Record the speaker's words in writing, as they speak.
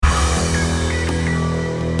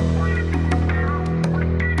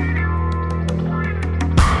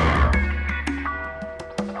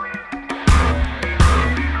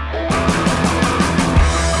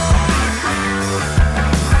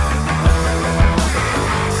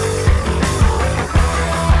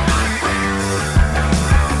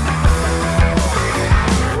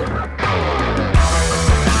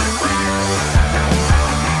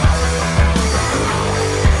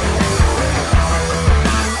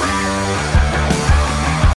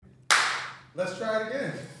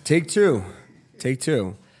Take two.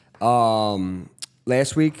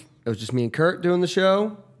 Last week it was just me and Kurt doing the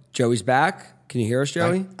show. Joey's back. Can you hear us,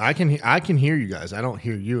 Joey? I can hear you guys. I don't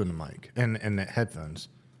hear you in the mic and the headphones.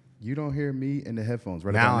 You don't hear me in the headphones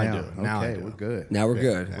right now. Now I do. Now I do. We're good. Now we're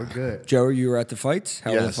good. We're good. Joey, you were at the fights?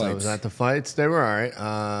 How were the fights? I was at the fights. They were all right.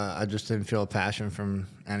 I just didn't feel a passion from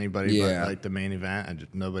anybody but like the main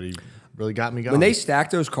event. Nobody really got me going. When they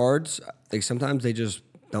stack those cards, like sometimes they just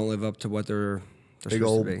don't live up to what they're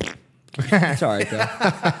supposed to be. It's all right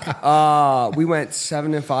though. We went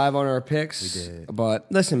 7-5 on our picks. We did. But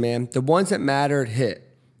listen, man, the ones that mattered hit.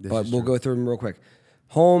 But we'll go through them real quick.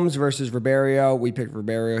 Holmes versus Ribeiro. We picked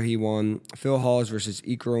Ribeiro. He won. Phil Halls versus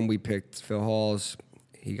Ikram. We picked Phil Halls.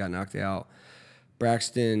 He got knocked out.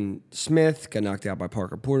 Braxton Smith got knocked out by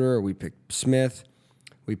Parker Porter. We picked Smith.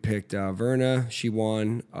 We picked Verna. She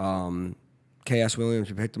won. Chaos Williams,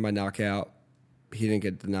 we picked him by knockout. He didn't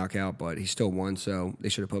get the knockout, but he still won, so they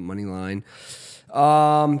should have put money line.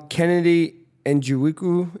 Kennedy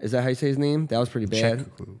Njoku, is that how you say his name? That was pretty bad.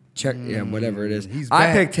 Yeah, whatever it is.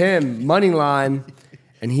 I picked him, money line,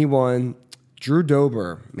 and he won. Drew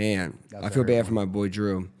Dober, man, I feel bad for my boy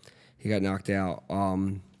Drew. He got knocked out.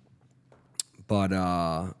 But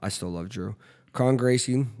I still love Drew. Con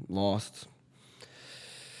Gracie lost.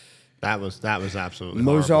 That was absolutely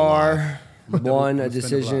Mozart won a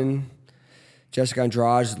decision. Jessica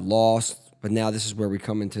Andrade lost, but now this is where we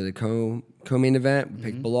come into the co-main event. We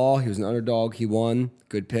picked Bilal. He was an underdog. He won.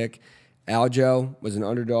 Good pick. Aljo was an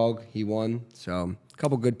underdog. He won. So a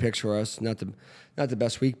couple good picks for us. Not the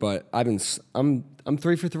best week, but I'm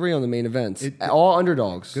 3 for 3 on the main events. All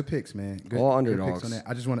underdogs. Good picks, man. All underdogs. Good picks on that.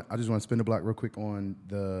 I just want to spin the block real quick on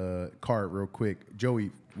the card real quick.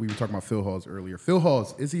 Joey, we were talking about Phil Halls earlier. Phil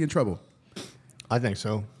Halls, is he in trouble? I think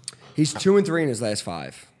so. He's 2-3 in his last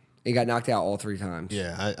 5. He got knocked out all 3 times.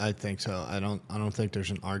 Yeah, I think so. I don't think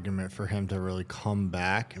there's an argument for him to really come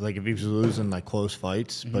back. Like if he was losing like close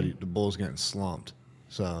fights, but the bull's getting slumped,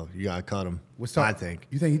 so you gotta cut him. I think.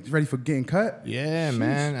 You think he's ready for getting cut? Yeah,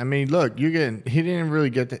 man. I mean, look, he didn't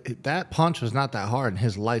really get that punch was not that hard, and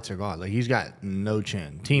his lights are gone. Like he's got no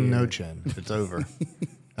chin. No chin. It's over.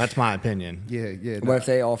 That's my opinion. Yeah. What if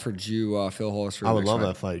they offered you Phil Halls for? I would love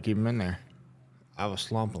that fight. Keep him in there. I would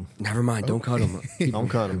slump him. Never mind. Don't cut him. Don't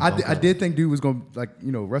cut him. I did think dude was gonna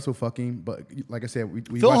wrestle fucking, but like I said,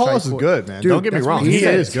 we Phil Halls is good, man. Dude, don't get me wrong. He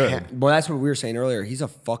is good. Well, that's what we were saying earlier. He's a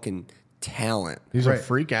fucking talent. He's a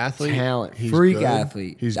freak athlete. Freak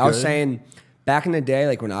athlete. I was saying back in the day,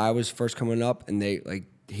 like when I was first coming up, and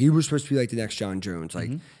he was supposed to be like the next John Jones.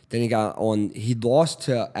 Like then he got on. He lost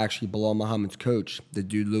to actually Bilal Muhammad's coach, the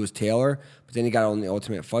dude Lewis Taylor. But then he got on the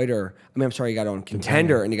Ultimate Fighter. He got on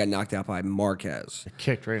Contender, and he got knocked out by Marquez.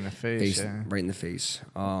 Kicked right in the face. Right in the face.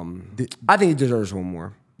 I think he deserves one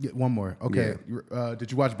more. Yeah, one more. Okay. Yeah.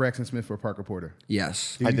 Did you watch Braxton Smith for Parker Porter?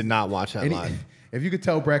 Yes. I did not watch that live. If you could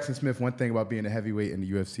tell Braxton Smith one thing about being a heavyweight in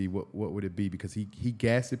the UFC, what would it be? Because he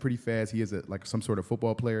gassed it pretty fast. He is like some sort of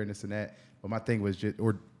football player and this and that. But my thing was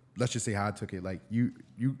let's just say how I took it. Like you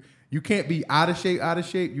can't be out of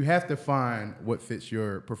shape. You have to find what fits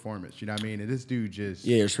your performance. You know what I mean? And this dude just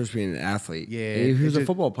you're supposed to be an athlete. Yeah, he was a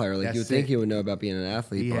football player. Like you would think he would know about being an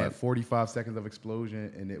athlete. He had 45 seconds of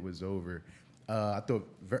explosion and it was over. I thought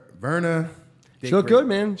Verna. She looked good,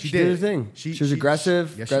 man. She did her thing. She was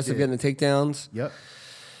aggressive, getting the takedowns. Yep.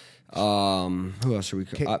 Who else should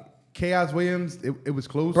we? Chaos Williams. It was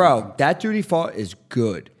close. Bro, that dude he fought is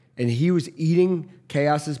good, and he was eating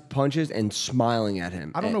Chaos's punches and smiling at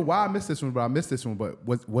him. I don't know why I missed this one, but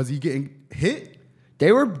was he getting hit?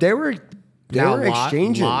 They were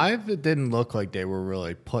exchanging. Live, it didn't look like they were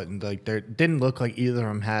really didn't look like either of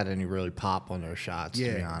them had any really pop on their shots,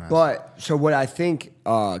 to be honest. But, so what I think,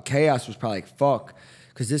 Chaos was probably like, fuck,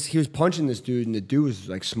 because he was punching this dude, and the dude was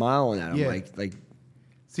like smiling at him. Yeah. Like.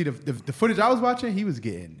 See, the footage I was watching, he was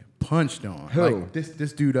getting punched on. Who? Like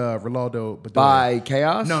this dude, Ronaldo. By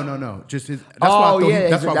Chaos? No. Just his.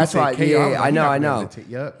 That's why. I know.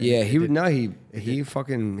 Yep. Yeah, he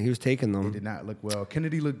was taking them. He did not look well.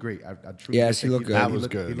 Kennedy looked great. I truly. Yes, he looked good. That was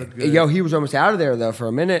good. He looked good. Yo, he was almost out of there though for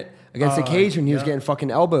a minute against the cage when he was getting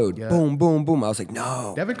fucking elbowed. Yeah. Boom, boom, boom. I was like,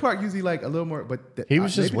 no. Devin Clark usually like a little more, but he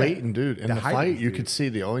was just waiting, dude. In the fight, you could see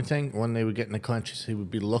the only thing when they would get in the clenches, he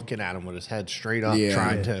would be looking at him with his head straight up,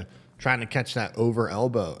 trying to catch that over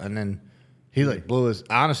elbow, and then he blew his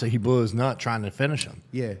nut trying to finish him.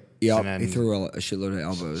 Yeah. Yeah, he threw a shitload of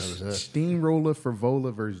elbows. Steamroller for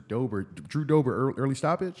Vola versus Dober. Drew Dober early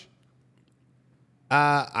stoppage?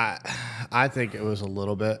 I think it was a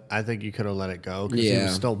little bit. I think you could have let it go because he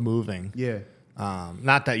was still moving. Yeah.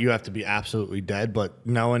 Not that you have to be absolutely dead, but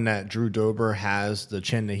knowing that Drew Dober has the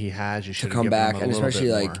chin that he has, you should come back, and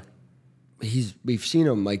especially like we've seen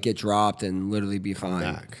him like get dropped and literally be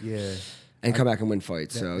fine. Yeah, and come back and win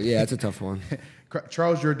fights. So yeah, it's a tough one.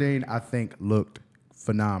 Charles Jourdain, I think, looked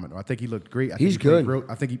phenomenal. I think he looked great. He's good.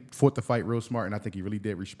 I think he fought the fight real smart, and I think he really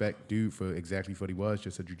did respect dude for exactly what he was,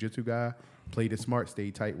 just a jiu-jitsu guy. Played it smart,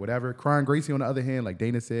 stayed tight, whatever. Kron Gracie, on the other hand, like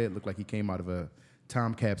Dana said, looked like he came out of a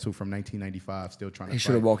time capsule from 1995, still trying to fight. He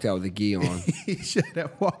should have walked out with a gi on. He should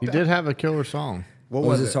have walked out. He did have a killer song. What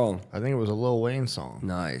was the song? I think it was a Lil Wayne song.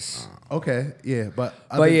 Nice. Okay, yeah, but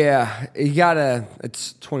yeah, you gotta.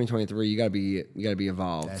 It's 2023. You gotta be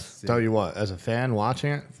evolved. Tell you what, as a fan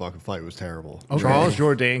watching it, fucking fight was terrible. Okay. Charles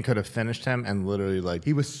Jourdain could have finished him and literally like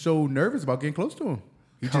he was so nervous about getting close to him.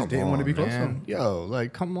 He just didn't want to be close to him. Yo,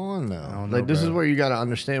 like, come on, though. Know, this bro. is where you got to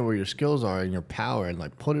understand where your skills are and your power and,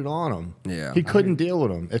 like, put it on him. Yeah. He couldn't deal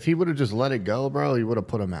with him. If he would have just let it go, bro, he would have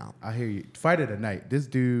put him out. I hear you. Fight of the night. This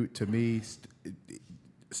dude, to me,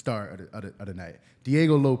 star of the night.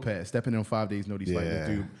 Diego Lopez, stepping in on 5 days notice fighting this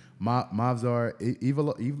dude. Mavzar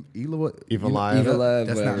Evalev,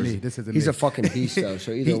 that's not me. This isn't He's me. a fucking beast, though.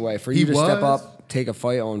 So either way, for you to step up, take a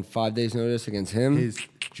fight on 5 days notice against him. His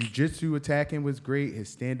jiu-jitsu attacking was great. His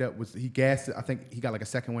stand-up was, he gassed it. I think he got like a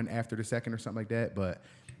second win after the second or something like that. But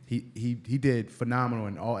he did phenomenal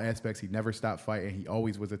in all aspects. He never stopped fighting. He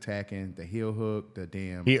always was attacking. The heel hook, the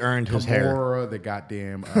damn. He earned his hair. The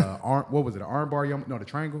goddamn arm. What was it? An arm bar? No, the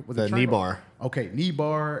triangle. Was it the knee bar? Okay, knee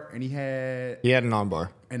bar, and he had an arm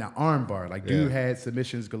bar and an arm bar. Like dude had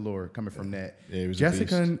submissions galore coming from that. Yeah, he was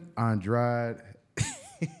Jessica Andrade.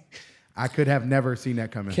 I could have never seen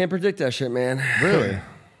that coming. Can't predict that shit, man. Really?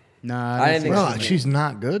 Nah, I didn't think she's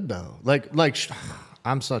not good though.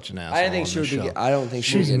 I'm such an asshole. I didn't think she would get. I don't think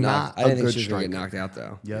she would get knocked. I didn't think she was gonna get knocked out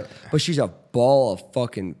though. Yep. But she's a ball of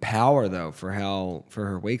fucking power though for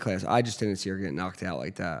her weight class. I just didn't see her get knocked out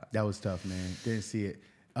like that. That was tough, man. Didn't see it.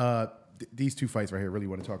 These two fights right here, really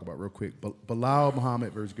want to talk about real quick. Bilal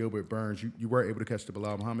Muhammad versus Gilbert Burns. You were able to catch the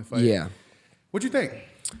Bilal Muhammad fight. Yeah. What'd you think?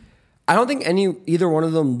 I don't think either one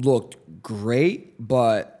of them looked great,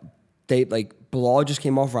 but they Bilal just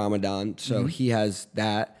came off Ramadan, so he has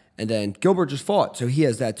that. And then Gilbert just fought, so he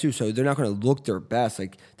has that too. So they're not going to look their best.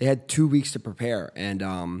 Like they had 2 weeks to prepare,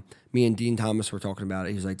 and me and Dean Thomas were talking about it.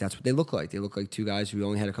 He was like, "That's what they look like. They look like two guys who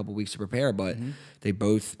only had a couple weeks to prepare, but they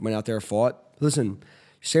both went out there and fought." Listen,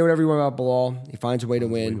 say whatever you want about Bilal. He finds a way to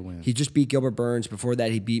win. He just beat Gilbert Burns. Before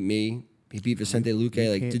that, he beat me. He beat Vicente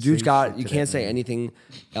Luque. Like the dude's got. You can't say anything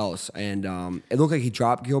else. And it looked like he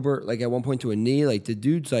dropped Gilbert like at one point to a knee. Like the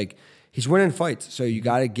dude's like he's winning fights. So you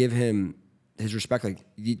got to give him his respect. Like,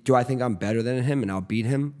 do I think I'm better than him and I'll beat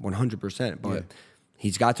him 100%? But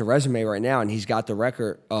he's got the resume right now, and he's got the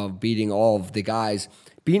record of beating all the guys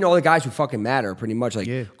who fucking matter pretty much.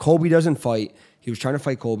 Like Colby doesn't fight. He was trying to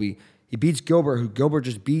fight Colby. He beats Gilbert, who Gilbert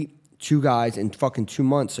just beat two guys in fucking 2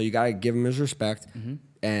 months. So you got to give him his respect.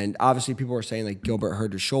 And obviously people are saying like Gilbert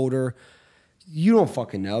hurt his shoulder. You don't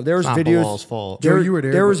fucking know. There was videos. Bilal's fault. Joe, you were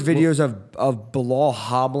there. There was videos of Bilal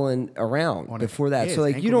hobbling around before that. So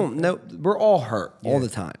like you don't know. We're all hurt all the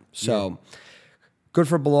time. So good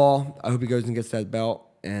for Bilal. I hope he goes and gets that belt,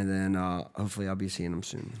 and then hopefully I'll be seeing him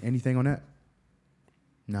soon. Anything on that?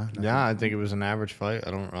 No. Yeah, I think it was an average fight.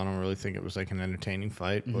 I don't really think it was like an entertaining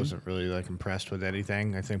fight. Wasn't really like impressed with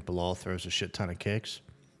anything. I think Bilal throws a shit ton of kicks.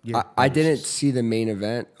 Yeah, I didn't see the main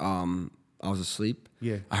event. I was asleep.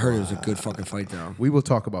 Yeah. I heard it was a good fucking fight though. We will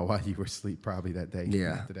talk about why you were asleep probably that day.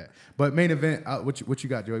 Yeah. After that. But main event, what you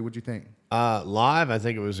got, Joey? What'd you think? Live, I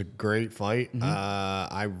think it was a great fight.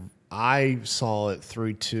 I saw it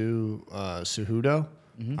 3-2 Cejudo.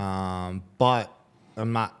 But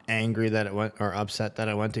I'm not angry that it went or upset that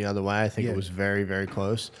it went the other way. I think it was very, very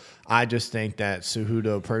close. I just think that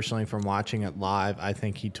Cejudo, personally, from watching it live, I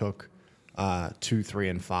think he took 2, 3,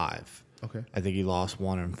 and 5. Okay. I think he lost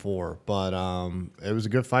 1 and 4, but it was a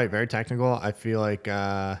good fight, very technical. I feel like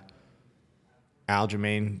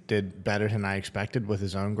Aljamain did better than I expected with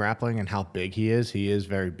his own grappling and how big he is. He is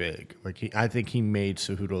very big. Like I think he made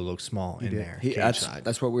Cejudo look small in there.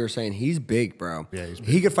 That's what we were saying. He's big, bro. Yeah, he's big.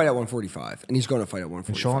 He could fight at 145, and he's going to fight at 145.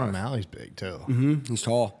 And Sean O'Malley's big too. He's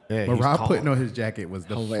tall. Yeah, But he's Rob tall. putting on his jacket was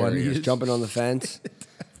the Hilarious. funniest. Jumping on the fence.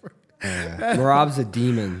 Marab's a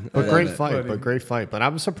demon. But great fight. But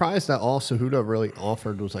I'm surprised that all Cejudo really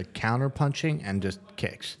offered was like counter punching and just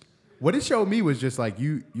kicks. What it showed me was just like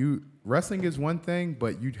you wrestling is one thing,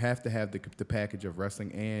 but you'd have to have the package of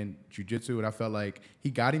wrestling and jiu-jitsu. And I felt like he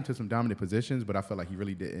got him to some dominant positions, but I felt like he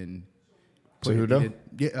really didn't Cejudo?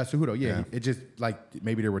 Cejudo, yeah. It just, like,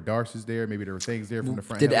 maybe there were darces there. Maybe there were things there from the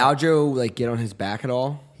front. Did Aljo, like, get on his back at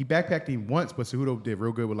all? He backpacked him once, but Cejudo did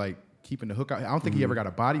real good with, like, keeping the hook out. I don't think he ever got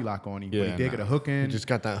a body lock on him, but he did get a hook in. He just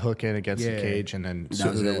got that hook in against the cage, and then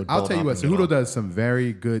I'll tell you what, Cejudo does some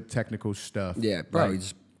very good technical stuff. Yeah, bro. Like,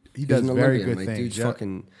 he does very good things. Dude's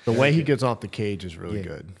fucking... The way he gets off the cage is really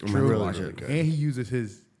good. Really good. And he uses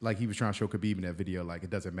his... Like he was trying to show Khabib in that video, like it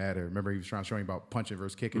doesn't matter. Remember, he was trying to show him about punching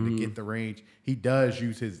versus kicking to get the range. He does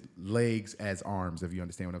use his legs as arms, if you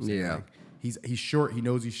understand what I'm saying. Yeah. Like, he's short. He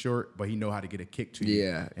knows he's short, but he know how to get a kick to you.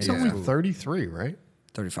 Yeah. He's only 33, right?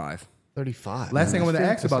 35. 35. Last thing I want to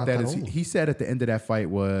ask about that is he said at the end of that fight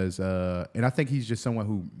was, and I think he's just someone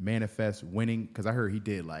who manifests winning, because I heard he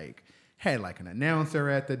did had an announcer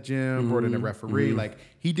at the gym, brought in a referee. Like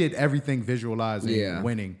he did everything visualizing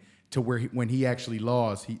winning. To where when he actually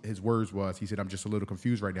lost, his words was, he said, "I'm just a little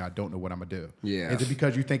confused right now. I don't know what I'm gonna do." Yeah. Is it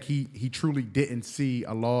because you think he truly didn't see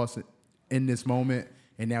a loss in this moment,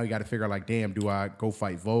 and now he got to figure out, like, damn, do I go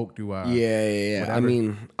fight Volk? Do I? Yeah. Whatever? I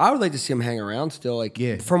mean, I would like to see him hang around still.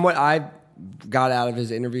 Like, from what I got out of his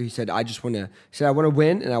interview, he said, I want to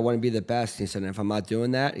win and I want to be the best. He said, and if I'm not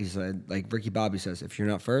doing that, he said, like Ricky Bobby says, if you're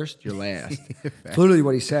not first, you're last. It's literally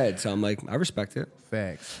what he said. So I'm like, I respect it.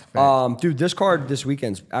 Facts. Dude, this card this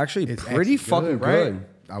weekend's actually pretty fucking good. Right?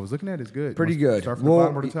 I was looking at it. It's good. Pretty good. Start from the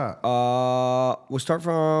bottom or the top? We'll start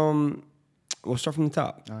from the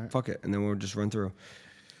top. All right. Fuck it, and then we'll just run through.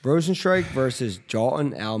 Rosenstrike versus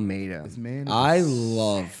Jolton Almeida. This man I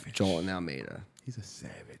love Jolton Almeida. He's a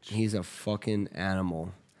savage. He's a fucking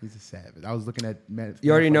animal. He's a savage. I was looking at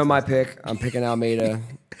You already know my pick. I'm picking Almeida.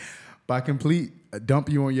 By complete dump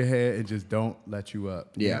you on your head and just don't let you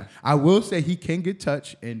up. Yeah. You know? I will say he can get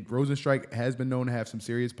touched, and Rosenstrike has been known to have some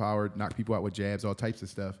serious power, knock people out with jabs, all types of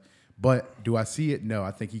stuff. But do I see it? No.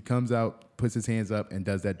 I think he comes out, puts his hands up, and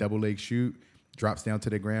does that double leg shoot, drops down to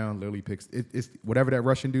the ground, literally picks it's whatever that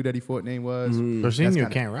Russian dude that he fought name was.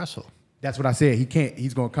 Jorginho can't wrestle. That's what I said. He can't.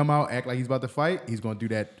 He's going to come out, act like he's about to fight. He's going to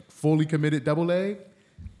do that fully committed double leg,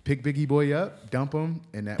 pick Biggie Boy up, dump him,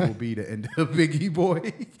 and that will be the end of Biggie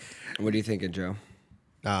Boy. What are you thinking, Joe?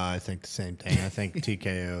 I think the same thing. I think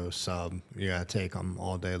TKO sub. You got to take him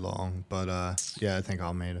all day long. But, yeah, I think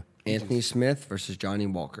Almeida. Anthony Smith versus Johnny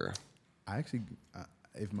Walker. I actually,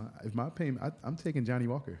 if my opinion, I'm taking Johnny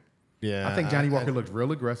Walker. Yeah. I think Johnny Walker looked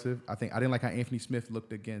real aggressive. I didn't like how Anthony Smith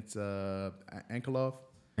looked against Ankalaev.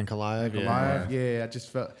 Ankalaev, yeah. I just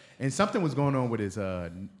felt, and something was going on with his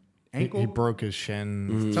ankle. He broke his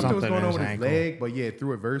shin. Something was going on with ankle. his leg, but yeah,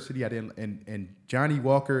 through adversity, I didn't. And Johnny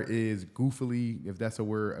Walker is goofily, if that's a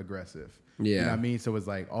word, aggressive. Yeah, you know what I mean. So it's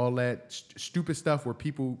like all that stupid stuff where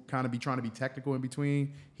people kind of be trying to be technical in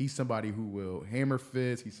between. He's somebody who will hammer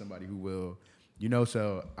fists. He's somebody who will,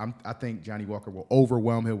 So I think Johnny Walker will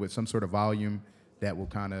overwhelm him with some sort of volume that will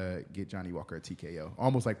kind of get Johnny Walker a TKO,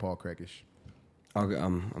 almost like Paul Cragish.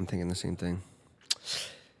 I'm thinking the same thing.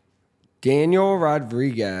 Daniel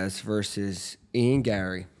Rodriguez versus Ian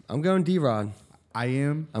Gary. I'm going D-Rod.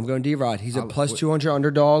 I'm going D-Rod. He's a plus 200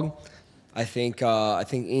 underdog. I think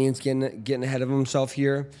Ian's getting ahead of himself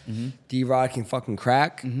here. Mm-hmm. D-Rod can fucking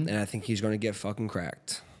crack, and I think he's going to get fucking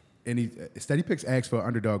cracked. And Steady Picks asked for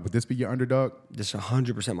underdog. Would this be your underdog? This is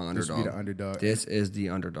 100% my underdog. This would be the underdog. This is the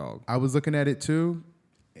underdog. I was looking at it too.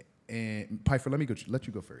 And Pyfer, let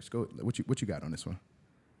you go first. Go. What you got on this one?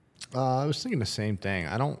 I was thinking the same thing.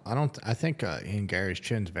 I think Ian Gary's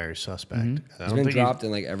chin's very suspect. Mm-hmm. He's been dropped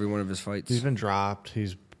in like every one of his fights. He's been dropped.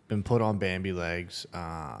 He's been put on Bambi legs.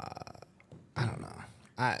 I don't know.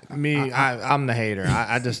 I'm the hater.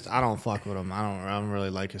 I don't fuck with him. I don't really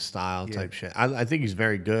like his style type shit. I think he's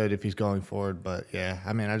very good if he's going forward, but yeah,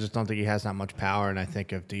 I just don't think he has that much power. And I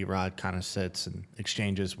think if D-Rod kind of sits and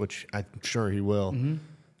exchanges, which I'm sure he will. Mm-hmm.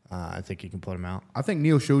 I think he can put him out. I think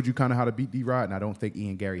Neil showed you kind of how to beat D-Rod, and I don't think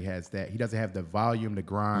Ian Gary has that. He doesn't have the volume, the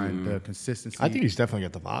grind, the consistency. I think he's definitely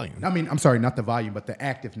got the volume. I'm sorry, not the volume, but the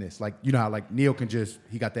activeness. Like, you know how like Neil can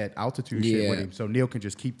he got that altitude shit with him, so Neil can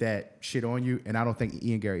just keep that shit on you, and I don't think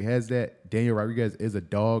Ian Gary has that. Daniel Rodriguez is a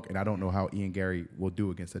dog, and I don't know how Ian Gary will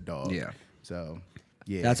do against a dog. Yeah. So,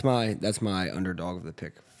 yeah. That's my underdog of the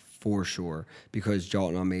pick for sure, because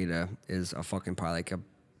Jolton Almeida is a fucking probably like a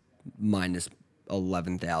minus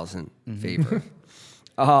 11,000 favorite.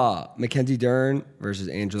 Mackenzie Dern versus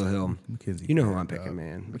Angela Hill. You know who I'm picking,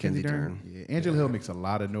 man. Mackenzie Dern. Yeah, Angela Hill makes a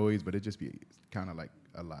lot of noise, but it just be kind of like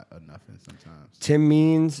a lot of nothing sometimes. Tim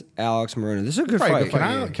Means, Alex Moreno. This is a good fight.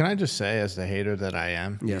 Can I just say, as the hater that I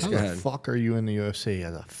am, yes, how go the ahead. fuck are you in the UFC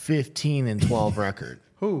as a 15-12 record?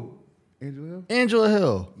 Who? Angela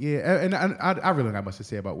Hill. Yeah, and I really don't have much to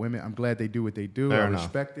say about women. I'm glad they do what they do. Fair I enough.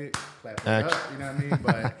 respect it. Clap it up, you know what I mean?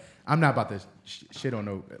 But I'm not about to shit on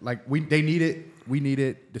no. Like, they need it. We need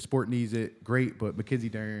it. The sport needs it. Great, but Mackenzie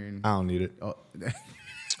Dern. I don't need it. Oh.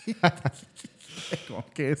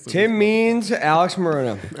 Tim Means, Alex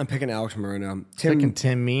Morono. I'm picking Alex Morono. Tim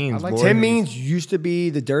Means. Tim Means used to be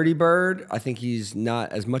the dirty bird. I think he's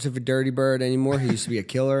not as much of a dirty bird anymore. He used to be a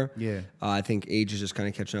killer. Yeah. I think age is just kind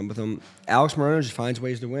of catching up with him. Alex Morono just finds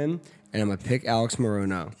ways to win, and I'm going to pick Alex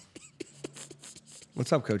Morono.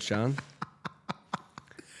 What's up, Coach John?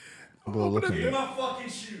 Give me my fucking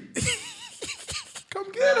shoes.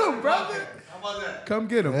 Come get him, brother. How about that? Come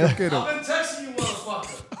get him. Come get him. I've been texting you,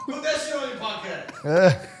 motherfucker. Put that shit on your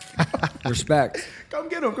podcast. Respect. Come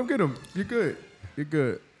get him. Come get him. You're good. You're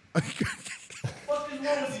good. What the fuck is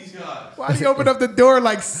wrong with these guys? Why do you open up the door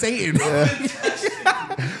like Satan?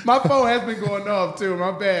 My phone has been going off too.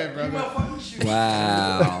 My bad, Give me my brother. fucking shoes.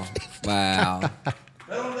 Wow. Wow.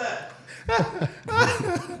 Bet on that.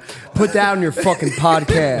 Put that on your fucking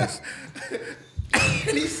podcast.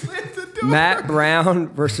 And he slammed the door. Matt Brown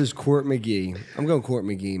versus Court McGee. I'm going Court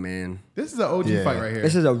McGee, man. This is an OG fight right here.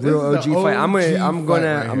 This is a real OG fight. I'm OG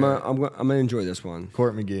gonna enjoy this one.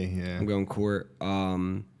 Court McGee. Yeah. I'm going Court.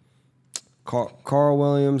 Carl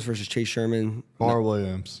Williams versus Chase Sherman. Carl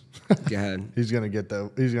Williams. Go ahead. He's gonna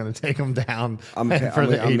take him down I'm for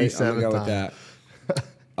the gonna 87th go time. with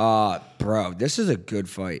that. Bro, this is a good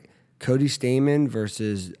fight. Cody Stamann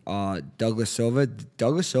versus Douglas Silva.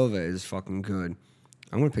 Douglas Silva is fucking good.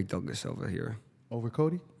 I'm gonna pick Douglas Silva here. Over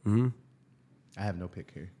Cody? Mm-hmm. I have no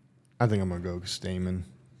pick here. I think I'm gonna go Stamen.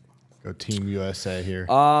 Go Team USA here.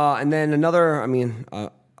 And then another. I mean,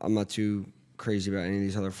 I'm not too crazy about any of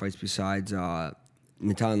these other fights besides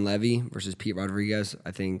Natan Levy versus Pete Rodriguez.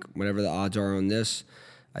 I think whatever the odds are on this,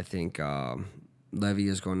 I think Levy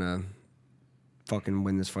is gonna fucking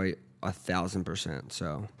win this fight 1,000%.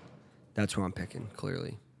 So that's who I'm picking.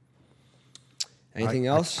 Clearly. Anything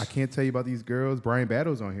else? I can't tell you about these girls. Brian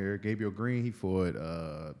Battle's on here. Gabriel Green, he fought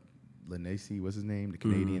Lanacy, what's his name? The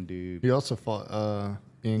Canadian dude. He also fought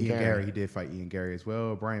Ian Gary. He did fight Ian Gary as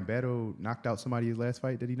well. Brian Battle knocked out somebody his last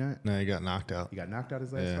fight, did he not? No, he got knocked out. He got knocked out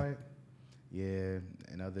his last fight? Yeah.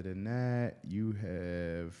 And other than that, you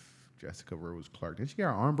have Jessica Rose Clark. Didn't she get her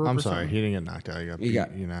arm broke? I'm or sorry, something? he didn't get knocked out. He got beat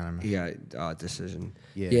unanimous. He got decision.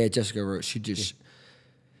 Yeah. Jessica Rose.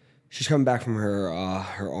 She's coming back from her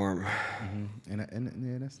arm. Mm-hmm.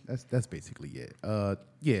 And that's basically it.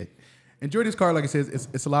 Yeah. Enjoy this card. Like I said,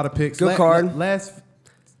 it's a lot of picks. Good card. Last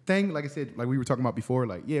thing, like I said, like we were talking about before,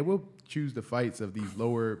 like, yeah, we'll choose the fights of these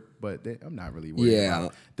lower, but I'm not really worried about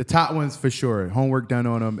it. The top ones for sure. Homework done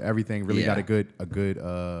on them. Everything really got a good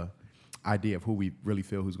idea of who we really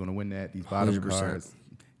feel who's going to win that. These bottom 100%. cards,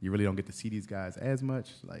 you really don't get to see these guys as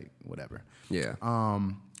much. Like, whatever. Yeah.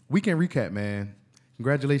 Weekend recap, man.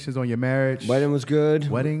 Congratulations on your marriage. Wedding was good.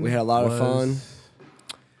 Wedding. We had a lot of fun.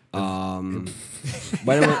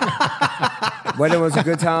 Wedding was a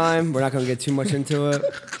good time. We're not going to get too much into it.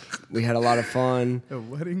 We had a lot of fun. The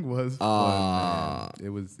wedding was fun, man. It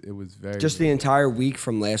was very just the entire week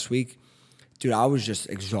from last week. Dude, I was just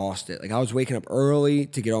exhausted. Like, I was waking up early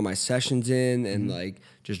to get all my sessions in and like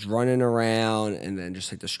just running around, and then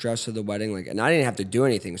just like the stress of the wedding. Like, and I didn't have to do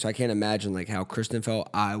anything, so I can't imagine like how Kristen felt.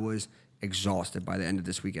 I was exhausted by the end of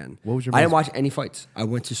this weekend. What was your I didn't watch any fights. I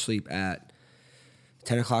went to sleep at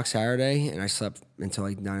 10 o'clock Saturday, and I slept until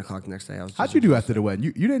like 9 o'clock the next day. How'd you do after the wedding?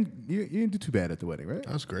 You didn't do too bad at the wedding, right?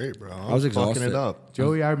 That was great, bro. I was exhausted. Fucking it up.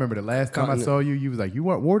 Joey, I remember the last time I saw you, you was like, "You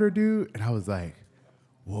want water, dude?" And I was like,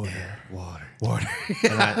 "Water."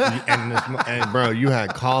 And bro, you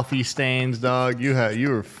had coffee stains, dog. You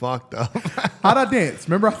were fucked up. How'd I dance?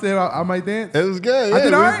 Remember I said I might dance? It was good. I Yeah,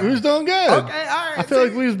 did all right? We was doing good. Okay, all right. I feel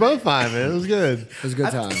like we was both fine, man. It was good. It was a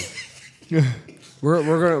good time. We're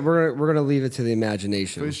gonna leave it to the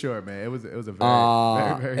imagination. For sure, man. It was a very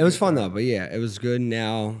it was good fun time. though, but yeah, it was good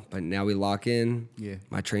now. But now we lock in. Yeah.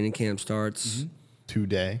 My training camp starts.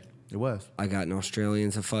 Today. It was. I got an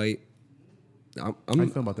Australian to fight. How you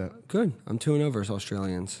feel about that? Good. I'm 2-0 versus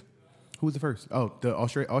Australians. Who was the first? Oh, the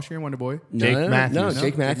Austrian Wonder Boy. Jake Matthews. No, No, Jake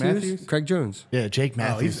Jake Matthews. Matthews? Craig Jones. Yeah, Jake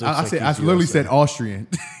Matthews. I literally said Austrian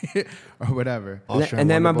or whatever. And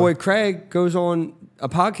then my boy Craig goes on a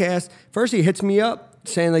podcast. First, he hits me up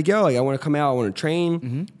saying like, "Yo, like, I want to come out. I want to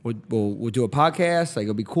train. We'll do a podcast. Like,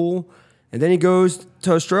 it'll be cool." And then he goes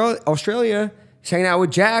to Australia. He's hanging out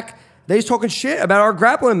with Jack. Then he's talking shit about our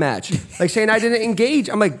grappling match, like saying I didn't engage.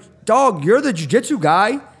 I'm like, "Dog, you're the jiu-jitsu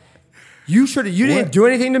guy. You didn't do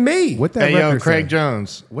anything to me. What that Hey, record yo, Craig say?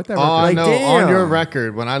 Jones. What that All record I say? know Damn. on your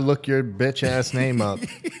record, when I look your bitch ass name up,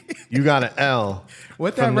 you got an L.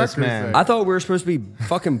 What that from this record man. say? I thought we were supposed to be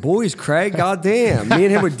fucking boys, Craig. God damn. Me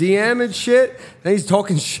and him would DM and shit. Then he's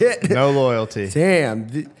talking shit. No loyalty. Damn.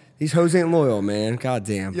 These hoes ain't loyal, man. God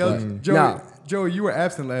damn. Yo, But, Joey, nah. Joey, you were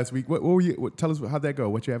absent last week. What were you? Tell us how'd that go?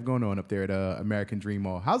 What you have going on up there at American Dream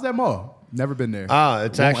Mall? How's that mall? Never been there. It's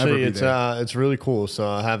Won't ever actually be there. it's really cool. So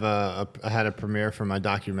I have I had a premiere for my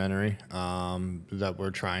documentary that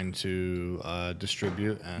we're trying to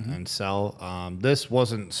distribute and sell. This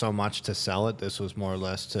wasn't so much to sell it. This was more or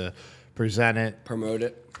less to present it, Promote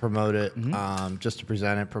it. just to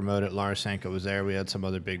present it, promote it. Laura Sanko was there. We had some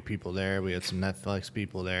other big people there. We had some Netflix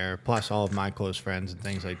people there, plus all of my close friends and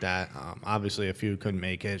things like that. Obviously, a few couldn't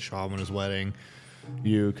make it. Sean went his wedding.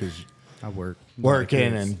 You, because I work.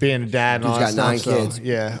 working and being a dad and all that Dude's got stuff. 9 kids. So,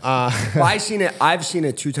 yeah. Well, I've seen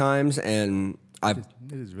it 2 times, and really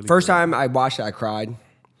first good. time I watched it, I cried.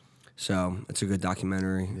 So it's a good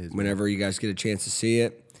documentary. Whenever you guys get a chance to see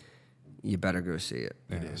it, you better go see it.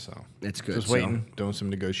 So It's good. just so. waiting, doing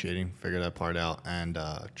some negotiating, figure that part out, and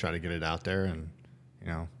try to get it out there. And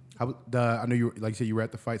I know you, like you said, you were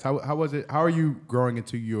at the fights. How was it? How are you growing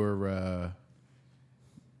into your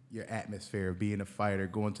atmosphere of being a fighter,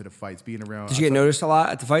 going to the fights, being around? Did you get noticed a lot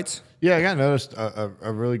at the fights? yeah, I got noticed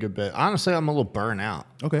a really good bit. Honestly, I'm a little burnt out.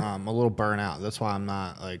 Okay. I'm a little burnt out. That's why I'm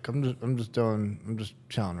not like I'm just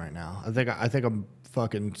chilling right now. I think I'm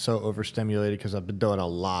fucking so overstimulated because I've been doing a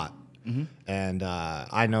lot. And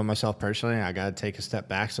I know myself personally. I got to take a step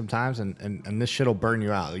back sometimes, and this shit'll burn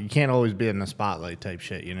you out. You can't always be in the spotlight type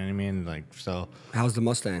shit. You know what I mean? Like, so How's the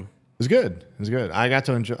Mustang? it was good. It was good. I got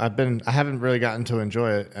to enjoy. I haven't really gotten to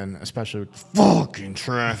enjoy it, and especially with fucking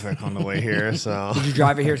traffic on the way here. So Did you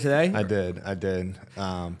drive it here today? I did.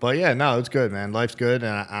 But yeah, no, it's good, man. Life's good,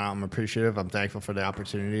 and I'm appreciative. I'm thankful for the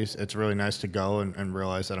opportunities. It's really nice to go and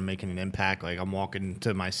realize that I'm making an impact. Like, I'm walking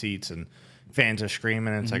to my seats and fans are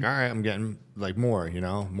screaming, and it's like, all right, I'm getting like more, more Did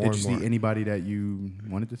and you more. see anybody that you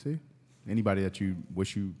wanted to see? Anybody that you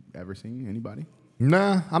wish you ever seen? Anybody?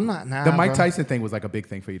 Nah, I'm not. Nah, The Mike bro. Tyson thing was like a big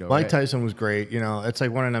thing for you, though. Mike right? Tyson was great. It's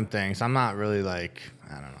like one of them things. I'm not really like,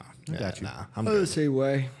 I don't know. got you. Nah, I'm Oh, the good. same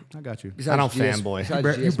way. I got you. I don't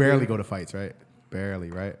fanboy. You barely go to fights, right?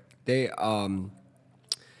 Barely, right? They GSP,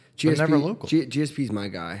 never local. GSP's my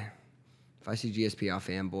guy. If I see GSP, I'll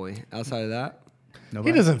fanboy. Outside of that, He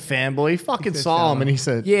Nobody? doesn't fanboy. He fucking saw him and he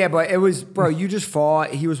said, yeah, but it was, bro. You just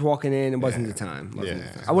fought. He was walking in. It wasn't the time. Wasn't Yeah.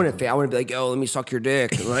 the time. I wouldn't be like, yo, let me suck your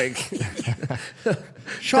dick. Like,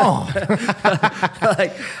 Sean.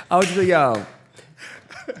 like I would be like, yo.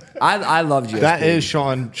 I love GSP. That is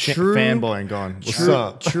Sean True- fanboying going, what's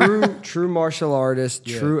up? True martial artist.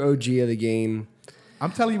 True OG of the game.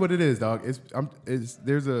 I'm telling you what it is, dog.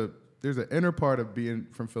 There's an inner part of being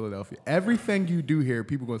from Philadelphia. Everything you do here,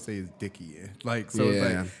 people gonna say is dicky. Like, so it's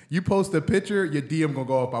Yeah. like you post a picture, your DM gonna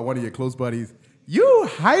go up by one of your close buddies. You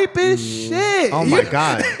hype as shit. Oh my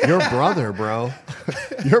God. Your brother, bro.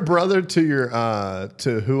 Your brother to your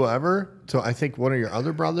to whoever, to I think one of your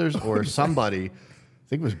other brothers or somebody.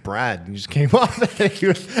 I think it was Brad. He just came up.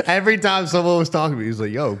 Every time someone was talking to me, he was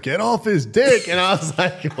like, yo, get off his dick. And I was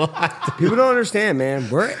like, what? People don't understand, man.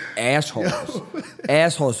 We're assholes.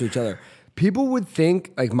 Assholes to each other. People would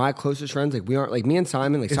think, like, my closest friends, like, we aren't, like, me and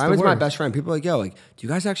Simon, like, It's the Simon's my worst. best friend. People are like, yo, like, do you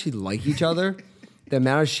guys actually like each other? The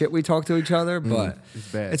amount of shit we talk to each other, but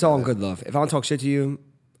It's bad. it's all in good love. If I don't talk shit to you,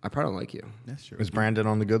 I probably don't like you. That's true. Is Brandon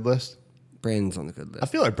on the good list? Brandon's on the good I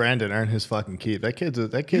list. feel like Brandon earned his fucking keep. That kid's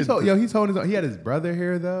He's holding his own. He had his brother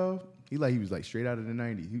here though. He was like straight out of the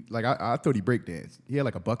 '90s. I thought he breakdanced. He had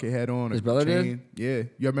like a bucket hat on. His a brother did? chain. Yeah.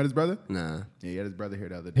 You ever met his brother? Nah. Yeah, he had his brother here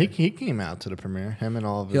the other day. He came out to the premiere. Him and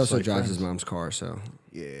all of his He also like, drives friends. his mom's car, so.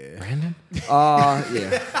 Yeah. Brandon? Yeah.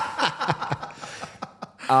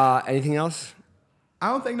 Anything else? I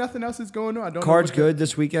don't think nothing else is going on. I don't Card's know good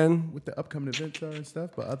this weekend. what the upcoming events are and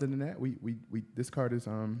stuff. But other than that, we this card is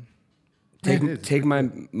Take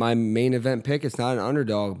my main event pick. It's not an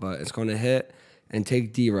underdog, but it's going to hit. And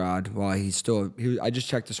take D-Rod while he's still. I just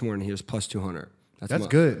checked this morning. He was plus 200. That's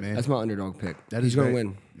good, man. That's my underdog pick. That He's is going to very-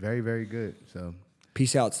 win. Very, very good. So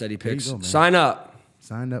Peace out, Steady Picks. go, man. Sign up.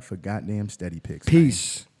 sign up for goddamn Steady Picks. man.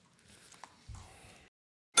 Peace.